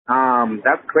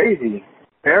 That's crazy.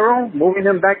 Ferrell, moving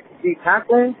him back to D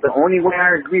tackle, the only way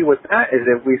I agree with that is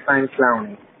if we sign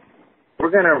Clowney.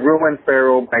 We're going to ruin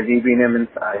Ferrell by leaving him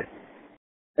inside.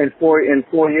 In 4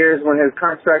 years, when his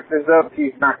contract is up,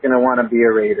 he's not going to want to be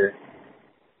a Raider.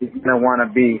 He's going to want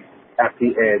to be at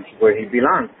the edge where he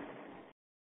belongs.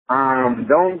 I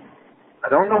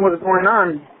don't know what's going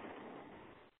on.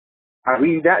 Are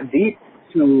we that deep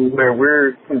to where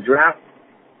we can draft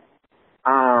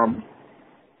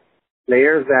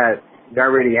players that we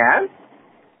already have?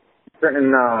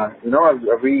 Certain, are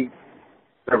we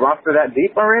the roster that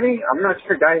deep already? I'm not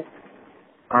sure, guys.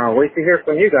 Wait to hear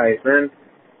from you guys, man.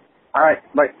 All right,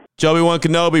 bye. Joby1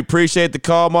 Kenobi, appreciate the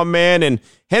call, my man. And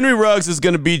Henry Ruggs is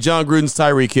going to be John Gruden's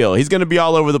Tyreek Hill. He's going to be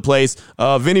all over the place.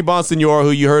 Vinny Bonsignore,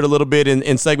 who you heard a little bit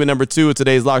in segment number 2 of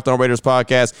today's Locked On Raiders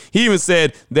podcast, he even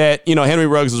said that, Henry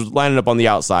Ruggs was lining up on the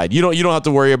outside. You don't have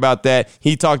to worry about that.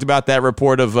 He talked about that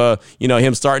report of,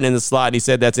 him starting in the slot, and he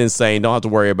said that's insane. Don't have to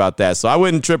worry about that. So I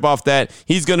wouldn't trip off that.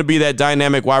 He's going to be that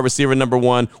dynamic wide receiver number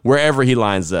 1 wherever he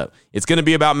lines up. It's going to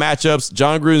be about matchups.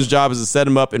 John Gruden's job is to set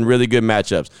him up in really good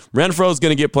matchups. Renfro's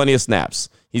going to get plenty of snaps.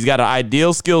 He's got an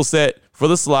ideal skill set for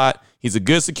the slot. He's a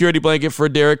good security blanket for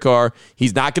Derek Carr.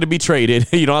 He's not going to be traded.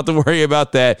 You don't have to worry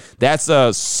about that. That's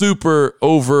super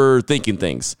overthinking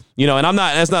things. And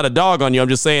that's not a dog on you. I'm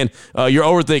just saying you're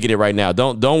overthinking it right now.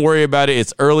 Don't worry about it.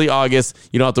 It's early August.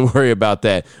 You don't have to worry about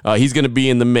that. He's going to be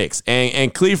in the mix.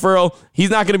 And Clelin Ferrell,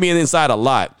 he's not going to be inside a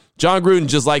lot. John Gruden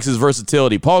just likes his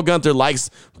versatility. Paul Guenther likes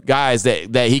guys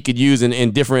that he could use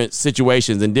in different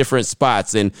situations, in different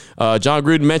spots. And John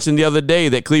Gruden mentioned the other day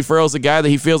that Clelin Ferrell's a guy that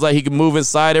he feels like he can move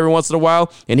inside every once in a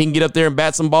while, and he can get up there and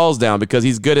bat some balls down because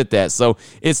he's good at that. So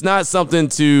it's not something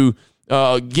to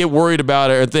get worried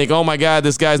about or think, oh, my God,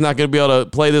 this guy's not going to be able to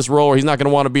play this role or he's not going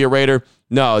to want to be a Raider.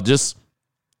 No, just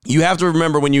you have to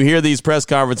remember when you hear these press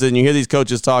conferences and you hear these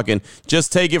coaches talking,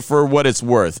 just take it for what it's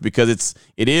worth because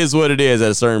it is what it is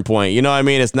at a certain point. You know what I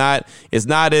mean? It's not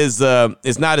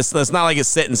like it's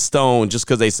set in stone just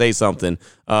because they say something.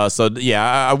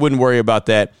 I wouldn't worry about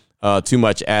that too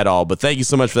much at all. But thank you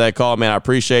so much for that call, man. I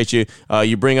appreciate you.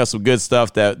 You bring us some good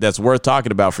stuff that's worth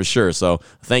talking about for sure. So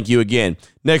thank you again.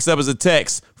 Next up is a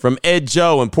text from Ed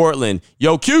Joe in Portland.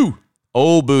 Yo, Q.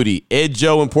 Old booty. Ed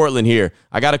Joe in Portland here.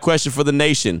 I got a question for the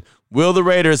nation. Will the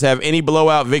Raiders have any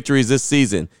blowout victories this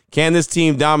season? Can this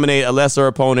team dominate a lesser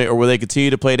opponent, or will they continue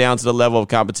to play down to the level of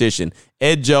competition?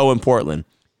 Ed Joe in Portland.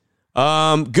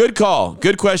 Good call.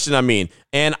 Good question,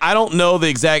 And I don't know the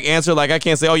exact answer. Like, I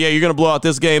can't say, oh, yeah, you're going to blow out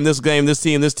this game, this team,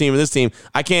 and this team.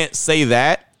 I can't say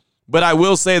that. But I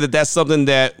will say that that's something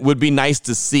that would be nice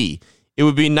to see. It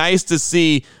would be nice to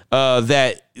see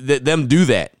that them do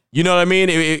that. You know what I mean?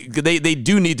 They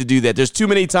do need to do that. There's too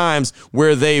many times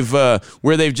where they've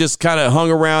just kind of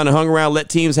hung around, let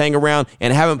teams hang around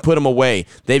and haven't put them away.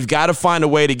 They've got to find a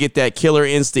way to get that killer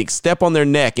instinct, step on their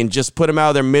neck and just put them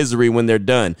out of their misery when they're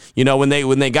done. When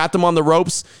they got them on the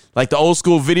ropes, like the old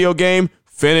school video game,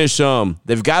 Finish them.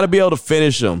 They've got to be able to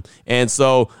finish them. And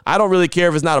so I don't really care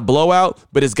if it's not a blowout,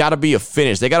 but it's got to be a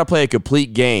finish. They got to play a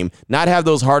complete game, not have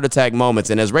those heart attack moments.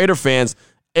 And as Raider fans,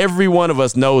 every one of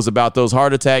us knows about those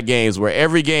heart attack games where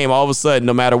every game, all of a sudden,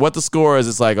 no matter what the score is,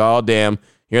 it's like, oh, damn,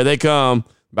 here they come.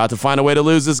 About to find a way to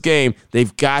lose this game.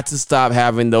 They've got to stop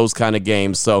having those kind of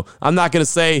games. So I'm not going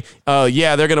to say,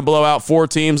 they're going to blow out 4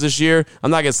 teams this year.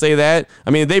 I'm not going to say that.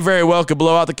 I mean, they very well could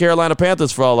blow out the Carolina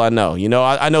Panthers for all I know. You know,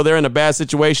 I know they're in a bad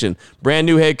situation. Brand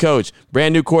new head coach,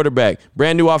 brand new quarterback,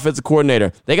 brand new offensive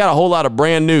coordinator. They got a whole lot of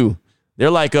brand new. They're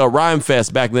like a Rhyme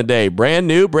Fest back in the day. Brand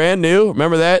new.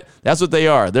 Remember that? That's what they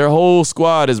are. Their whole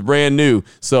squad is brand new.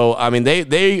 So, I mean,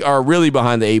 they are really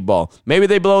behind the 8 ball. Maybe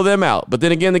they blow them out. But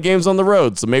then again, the game's on the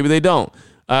road, so maybe they don't.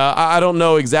 I don't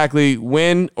know exactly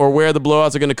when or where the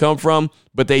blowouts are going to come from,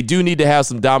 but they do need to have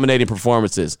some dominating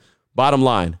performances. Bottom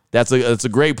line, that's a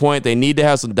great point. They need to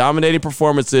have some dominating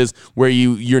performances where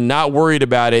you're not worried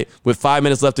about it with 5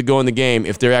 minutes left to go in the game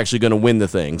if they're actually going to win the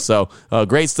thing. So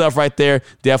great stuff right there.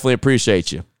 Definitely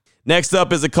appreciate you. Next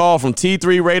up is a call from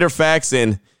T3 Raider Facts,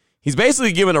 and he's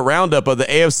basically giving a roundup of the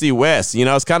AFC West. You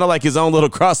know, it's kind of like his own little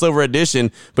crossover edition,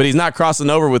 but he's not crossing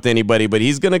over with anybody, but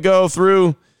he's going to go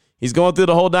through. He's going through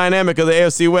the whole dynamic of the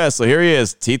AFC West. So here he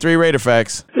is, T3 Raider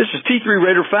Facts. This is T3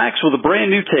 Raider Facts with a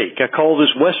brand new take. I call this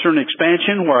Western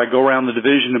Expansion, where I go around the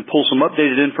division and pull some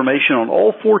updated information on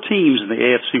all 4 teams in the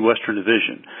AFC Western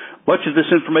Division. Much of this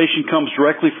information comes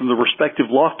directly from the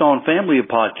respective Locked On family of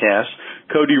podcasts,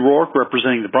 Cody Rourke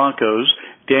representing the Broncos,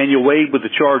 Daniel Wade with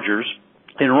the Chargers,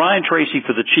 and Ryan Tracy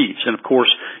for the Chiefs, and of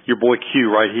course, your boy Q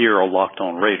right here on Locked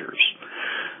On Raiders.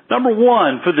 Number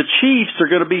 1, for the Chiefs, there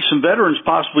are going to be some veterans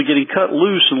possibly getting cut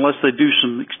loose unless they do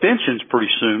some extensions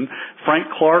pretty soon. Frank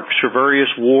Clark,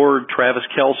 Shavarius Ward, Travis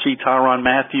Kelce, Tyrann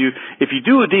Mathieu. If you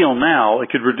do a deal now,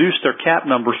 it could reduce their cap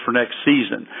numbers for next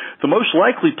season. The most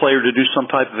likely player to do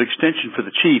some type of extension for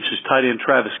the Chiefs is tight end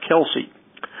Travis Kelce.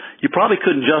 You probably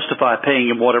couldn't justify paying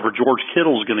him whatever George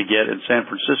Kittle is going to get in San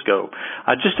Francisco.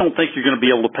 I just don't think you're going to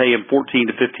be able to pay him $14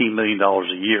 to $15 million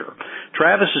a year.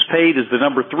 Travis is paid as the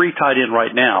number 3 tight end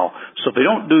right now, so if they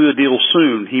don't do the deal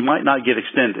soon, he might not get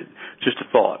extended. Just a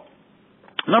thought.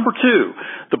 Number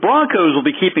 2, the Broncos will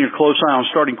be keeping a close eye on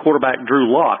starting quarterback Drew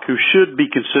Lock, who should be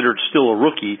considered still a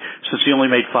rookie since he only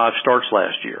made 5 starts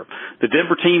last year. The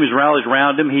Denver team has rallied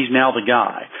around him. He's now the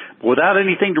guy. But without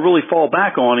anything to really fall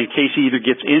back on in case he either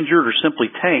gets injured or simply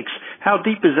tanks, how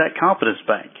deep is that confidence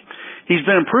bank? He's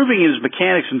been improving in his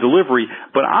mechanics and delivery,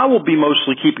 but I will be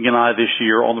mostly keeping an eye this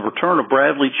year on the return of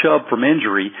Bradley Chubb from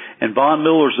injury and Von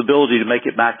Miller's ability to make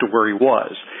it back to where he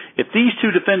was. If these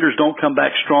 2 defenders don't come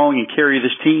back strong and carry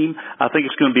this team, I think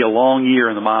it's going to be a long year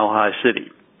in the Mile High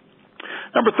City.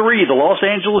 Number 3, the Los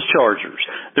Angeles Chargers.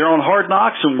 They're on Hard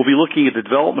Knocks and will be looking at the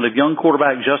development of young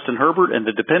quarterback Justin Herbert and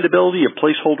the dependability of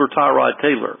placeholder Tyrod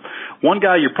Taylor. One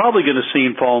guy you're probably going to see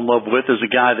him fall in love with is a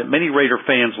guy that many Raider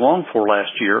fans longed for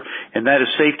last year, and that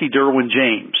is safety Derwin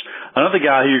James. Another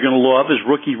guy who you're going to love is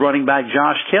rookie running back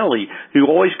Josh Kelly, who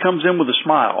always comes in with a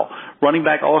smile. Running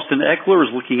back Austin Eckler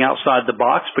is looking outside the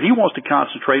box, but he wants to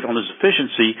concentrate on his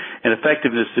efficiency and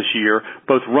effectiveness this year,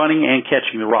 both running and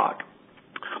catching the rock.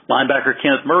 Linebacker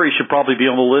Kenneth Murray should probably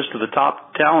be on the list of the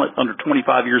top talent under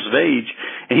 25 years of age,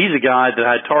 and he's a guy that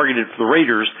I targeted for the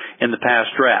Raiders in the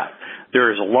past draft.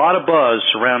 There is a lot of buzz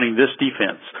surrounding this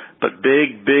defense, but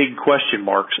big question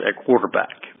marks at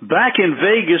quarterback. Back in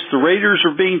Vegas, the Raiders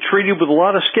are being treated with a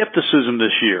lot of skepticism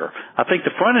this year. I think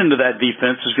the front end of that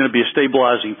defense is going to be a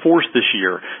stabilizing force this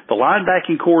year. The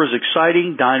linebacking core is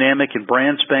exciting, dynamic, and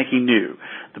brand spanking new.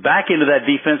 The back end of that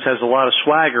defense has a lot of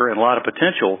swagger and a lot of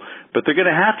potential, but they're going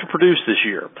to have to produce this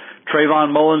year. Trayvon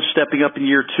Mullins stepping up in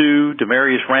year 2,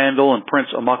 Demarius Randall and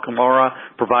Prince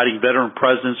Amukamara providing veteran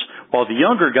presence while the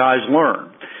younger guys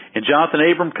learn. And Jonathan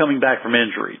Abram coming back from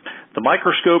injury. The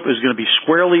microscope is going to be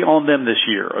squarely on them this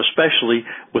year, especially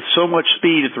with so much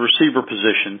speed at the receiver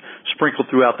position sprinkled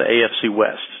throughout the AFC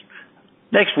West.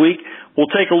 Next week,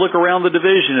 we'll take a look around the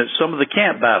division at some of the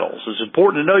camp battles. It's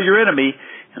important to know your enemy,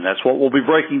 and that's what we'll be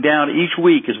breaking down each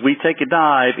week as we take a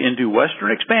dive into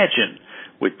Western Expansion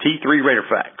with T3 Raider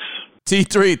Facts.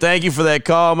 T3, thank you for that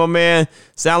call, my man.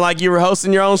 Sound like you were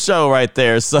hosting your own show right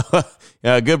there. So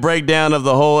good breakdown of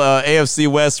the whole AFC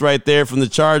West right there, from the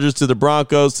Chargers to the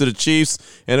Broncos to the Chiefs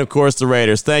and, of course, the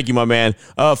Raiders. Thank you, my man.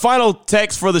 Final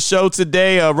text for the show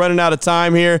today, running out of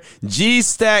time here.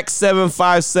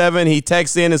 G-Stack757, he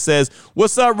texts in and says,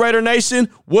 "What's up, Raider Nation?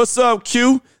 What's up,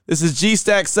 Q? This is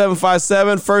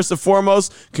G-Stack757. First and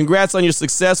foremost, congrats on your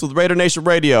success with Raider Nation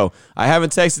Radio. I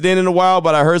haven't texted in a while,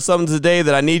 but I heard something today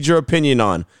that I need your opinion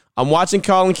on. I'm watching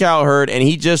Colin Cowherd, and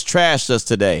he just trashed us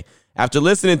today. After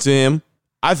listening to him,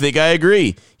 I think I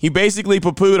agree. He basically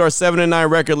poo-pooed our 7-9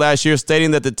 record last year,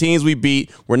 stating that the teams we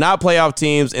beat were not playoff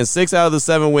teams, and 6 out of the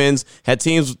 7 wins had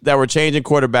teams that were changing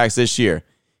quarterbacks this year.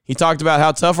 He talked about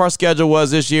how tough our schedule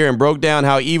was this year and broke down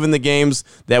how even the games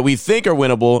that we think are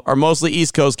winnable are mostly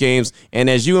East Coast games, and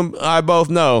as you and I both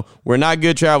know, we're not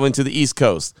good traveling to the East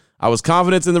Coast. I was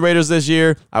confident in the Raiders this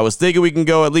year. I was thinking we can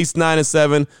go at least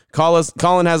 9-7.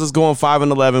 Colin has us going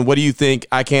 5-11. What do you think?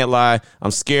 I can't lie.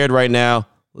 I'm scared right now.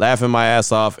 Laughing my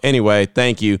ass off. Anyway,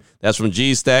 thank you. That's from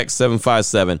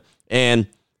GStack757. And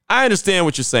I understand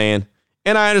what you're saying,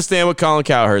 and I understand what Colin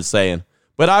Cowherd's saying.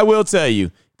 But I will tell you,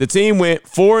 the team went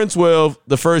 4-12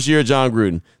 the first year of John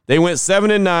Gruden. They went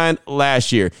 7-9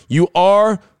 last year. You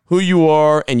are who you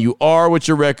are, and you are what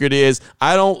your record is.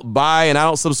 I don't buy and I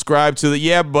don't subscribe to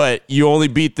the, but you only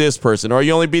beat this person, or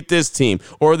you only beat this team,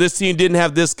 or this team didn't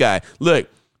have this guy. Look,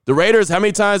 the Raiders, how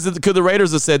many times could the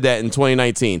Raiders have said that in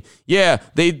 2019? Yeah,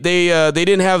 they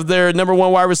didn't have their number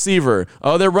one wide receiver.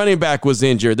 Oh, their running back was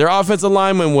injured. Their offensive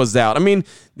lineman was out. I mean,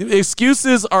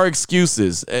 excuses are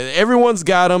excuses. Everyone's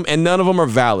got them, and none of them are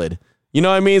valid. You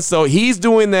know what I mean? So he's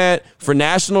doing that for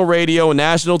national radio and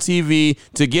national TV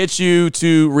to get you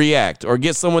to react, or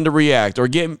get someone to react, or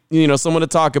get someone to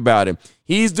talk about him.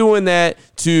 He's doing that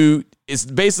to... It's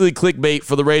basically clickbait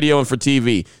for the radio and for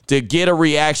TV, to get a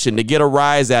reaction, to get a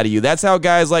rise out of you. That's how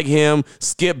guys like him,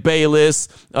 Skip Bayless,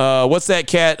 what's that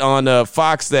cat on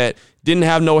Fox that didn't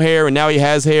have no hair and now he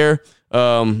has hair?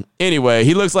 Anyway,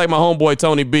 he looks like my homeboy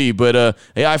Tony B, but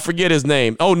I forget his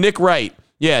name. Oh, Nick Wright.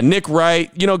 Yeah, Nick Wright.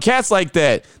 Cats like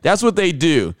that. That's what they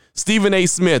do. Stephen A.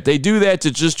 Smith. They do that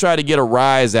to just try to get a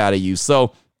rise out of you.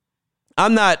 So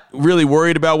I'm not really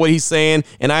worried about what he's saying,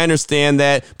 and I understand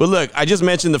that. But look, I just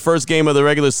mentioned the first game of the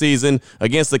regular season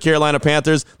against the Carolina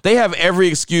Panthers. They have every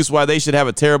excuse why they should have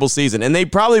a terrible season, and they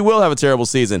probably will have a terrible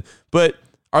season. But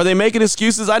are they making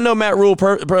excuses? I know Matt Rule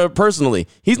personally.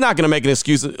 He's not going to make an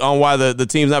excuse on why the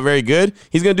team's not very good.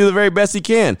 He's going to do the very best he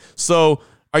can. So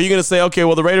are you going to say, okay,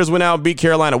 well, the Raiders went out and beat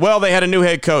Carolina. Well, they had a new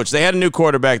head coach. They had a new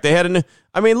quarterback. They had a new...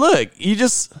 I mean, look,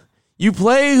 you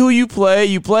play who you play.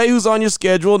 You play who's on your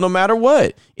schedule no matter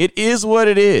what. It is what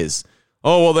it is.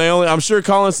 Oh, well, I'm sure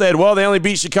Colin said, well, they only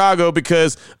beat Chicago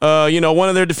because, one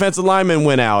of their defensive linemen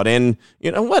went out and,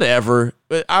 whatever.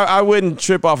 But I wouldn't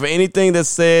trip off of anything that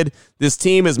said this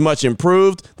team is much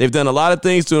improved. They've done a lot of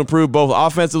things to improve both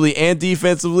offensively and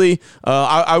defensively.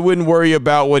 I wouldn't worry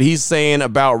about what he's saying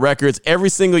about records. Every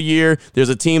single year, there's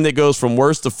a team that goes from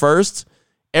worst to first.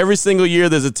 Every single year,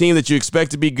 there's a team that you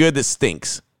expect to be good that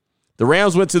stinks. The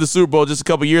Rams went to the Super Bowl just a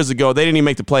couple years ago. They didn't even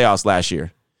make the playoffs last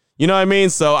year. You know what I mean?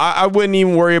 So I wouldn't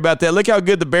even worry about that. Look how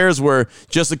good the Bears were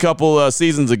just a couple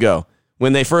seasons ago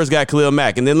when they first got Khalil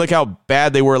Mack. And then look how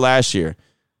bad they were last year.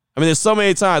 I mean, there's so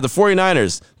many times. The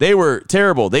 49ers, they were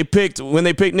terrible. When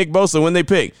they picked Nick Bosa, when they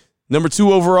picked number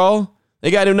 2 overall,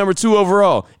 they got him number 2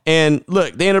 overall. And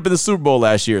look, they ended up in the Super Bowl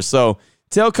last year. So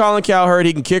tell Colin Cowherd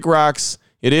he can kick rocks.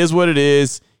 It is what it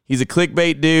is. He's a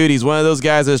clickbait dude. He's one of those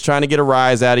guys that's trying to get a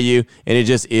rise out of you, and it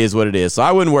just is what it is. So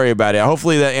I wouldn't worry about it.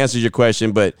 Hopefully that answers your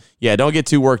question, but yeah, don't get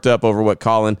too worked up over what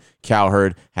Colin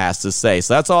Cowherd has to say.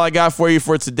 So that's all I got for you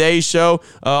for today's show.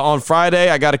 On Friday,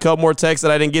 I got a couple more texts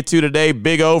that I didn't get to today.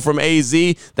 Big O from AZ,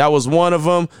 that was one of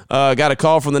them. Got a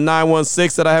call from the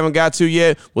 916 that I haven't got to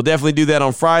yet. We'll definitely do that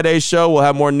on Friday's show. We'll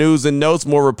have more news and notes,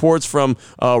 more reports from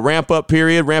ramp-up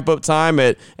time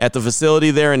at the facility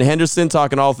there in Henderson,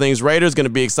 talking all things Raiders. Going to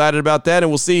be excited about that,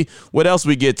 and we'll see what else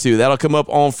we get to. That'll come up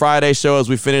on Friday's show as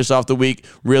we finish off the week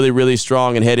really, really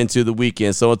strong and head into the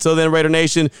weekend. So until then, Raider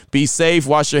Nation, be safe,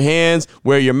 wash your hands,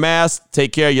 wear your mask,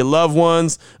 take care of your loved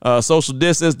ones, social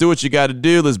distance, do what you got to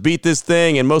do. Let's beat this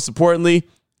thing, and most importantly,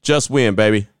 just win,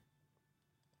 baby.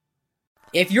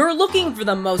 If you're looking for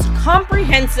the most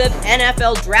comprehensive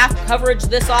NFL draft coverage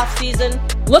this offseason,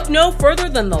 look no further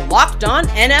than the Locked On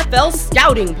NFL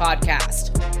Scouting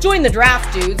Podcast. Join the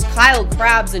draft dudes, Kyle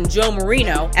Krabs and Joe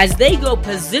Marino, as they go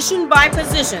position by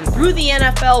position through the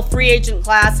NFL free agent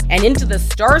class and into the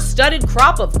star-studded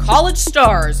crop of college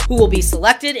stars who will be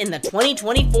selected in the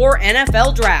 2024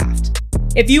 NFL Draft.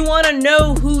 If you want to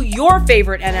know who your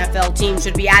favorite NFL team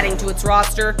should be adding to its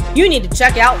roster, you need to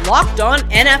check out Locked On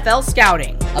NFL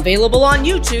Scouting, available on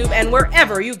YouTube and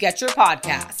wherever you get your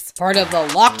podcasts. Part of the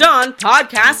Locked On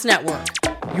Podcast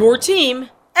Network, your team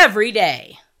every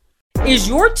day. Is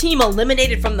your team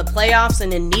eliminated from the playoffs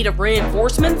and in need of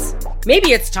reinforcements?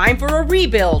 Maybe it's time for a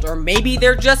rebuild, or maybe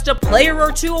they're just a player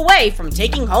or two away from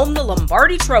taking home the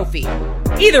Lombardi Trophy.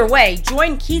 Either way,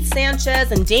 join Keith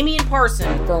Sanchez and Damian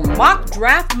Parson for Mock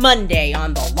Draft Monday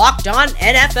on the Locked On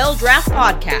NFL Draft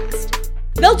Podcast.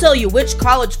 They'll tell you which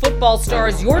college football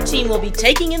stars your team will be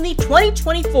taking in the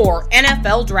 2024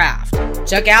 NFL Draft.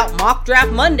 Check out Mock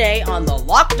Draft Monday on the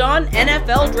Locked On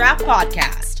NFL Draft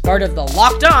Podcast, part of the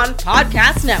Locked On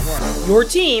Podcast Network, your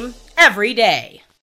team every day.